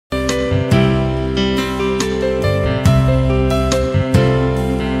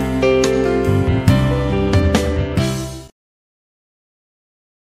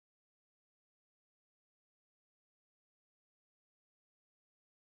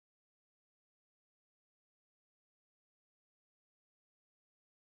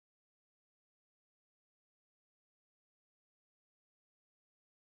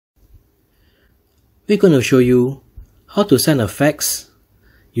we're going to show you how to send a fax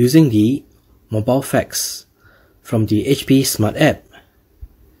using the Mobile Fax from the HP Smart app.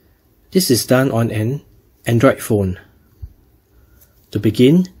 This is done on an Android phone. To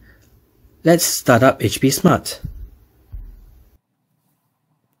begin, let's start up HP Smart.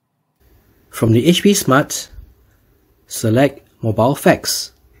 From the HP Smart, select Mobile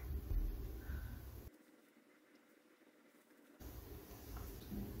Fax.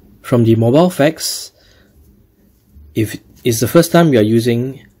 From the Mobile Fax, if it's the first time you are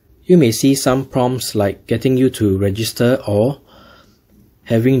using, you may see some prompts like getting you to register or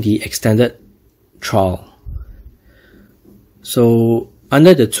having the extended trial. So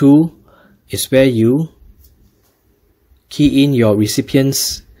under the tool is where you key in your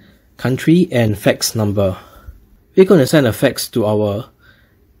recipient's country and fax number. We're going to send a fax to our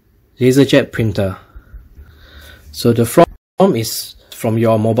LaserJet printer. So the form is from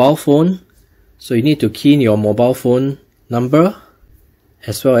your mobile phone, so you need to key in your mobile phone number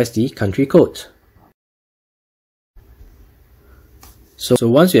as well as the country code. So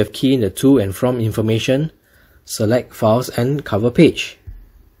once you have keyed in the to and from information, select Files and Cover Page.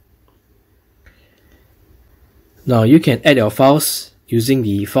 Now you can add your files using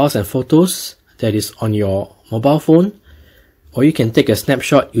the Files and Photos that is on your mobile phone, or you can take a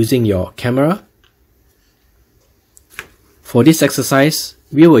snapshot using your camera. For this exercise,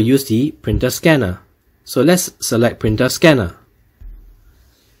 we will use the printer scanner. So let's select Printer Scanner.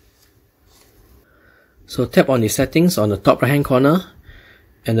 So tap on the settings on the top right hand corner,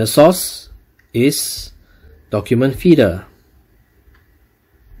 and the source is Document Feeder,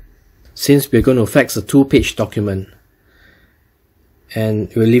 since we're going to fax a 2-page document,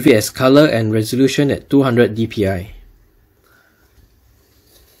 and we'll leave it as color and resolution at 200 dpi.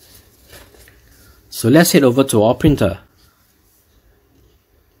 So let's head over to our printer.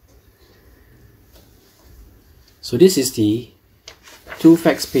 So this is the 2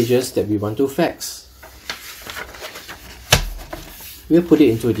 fax pages that we want to fax. We'll put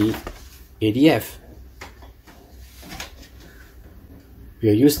it into the ADF.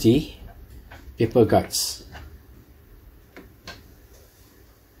 We'll use the paper guides.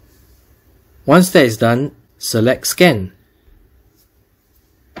 Once that is done, select Scan.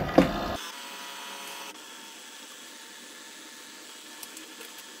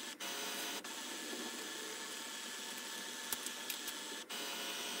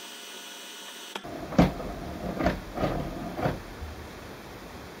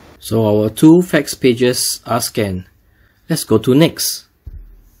 So our 2 fax pages are scanned. Let's go to Next.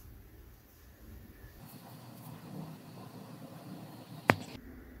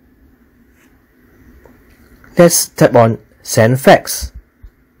 Let's tap on Send Fax.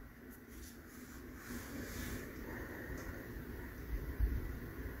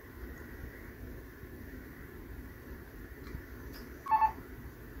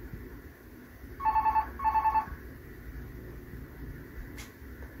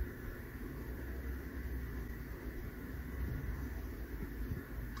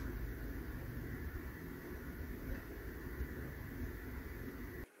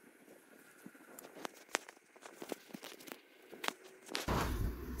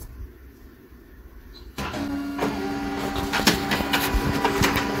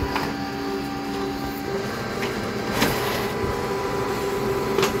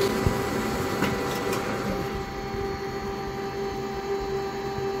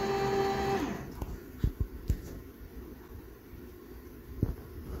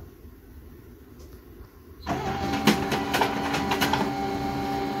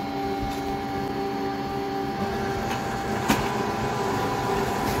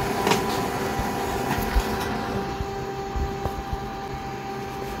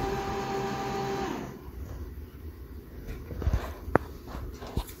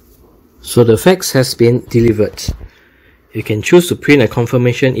 So the fax has been delivered. You can choose to print a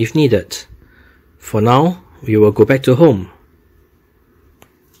confirmation if needed. For now, we will go back to home.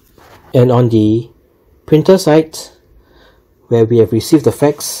 And on the printer side, where we have received the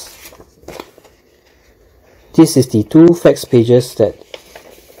fax, this is the 2 fax pages that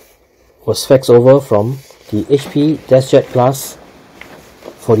was faxed over from the HP DeskJet Plus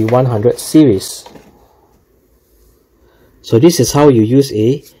 4100 series. So this is how you use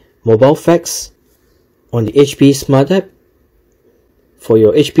a Mobile Fax on the HP Smart app for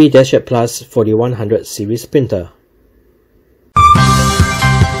your HP DeskJet Plus 4100 series printer.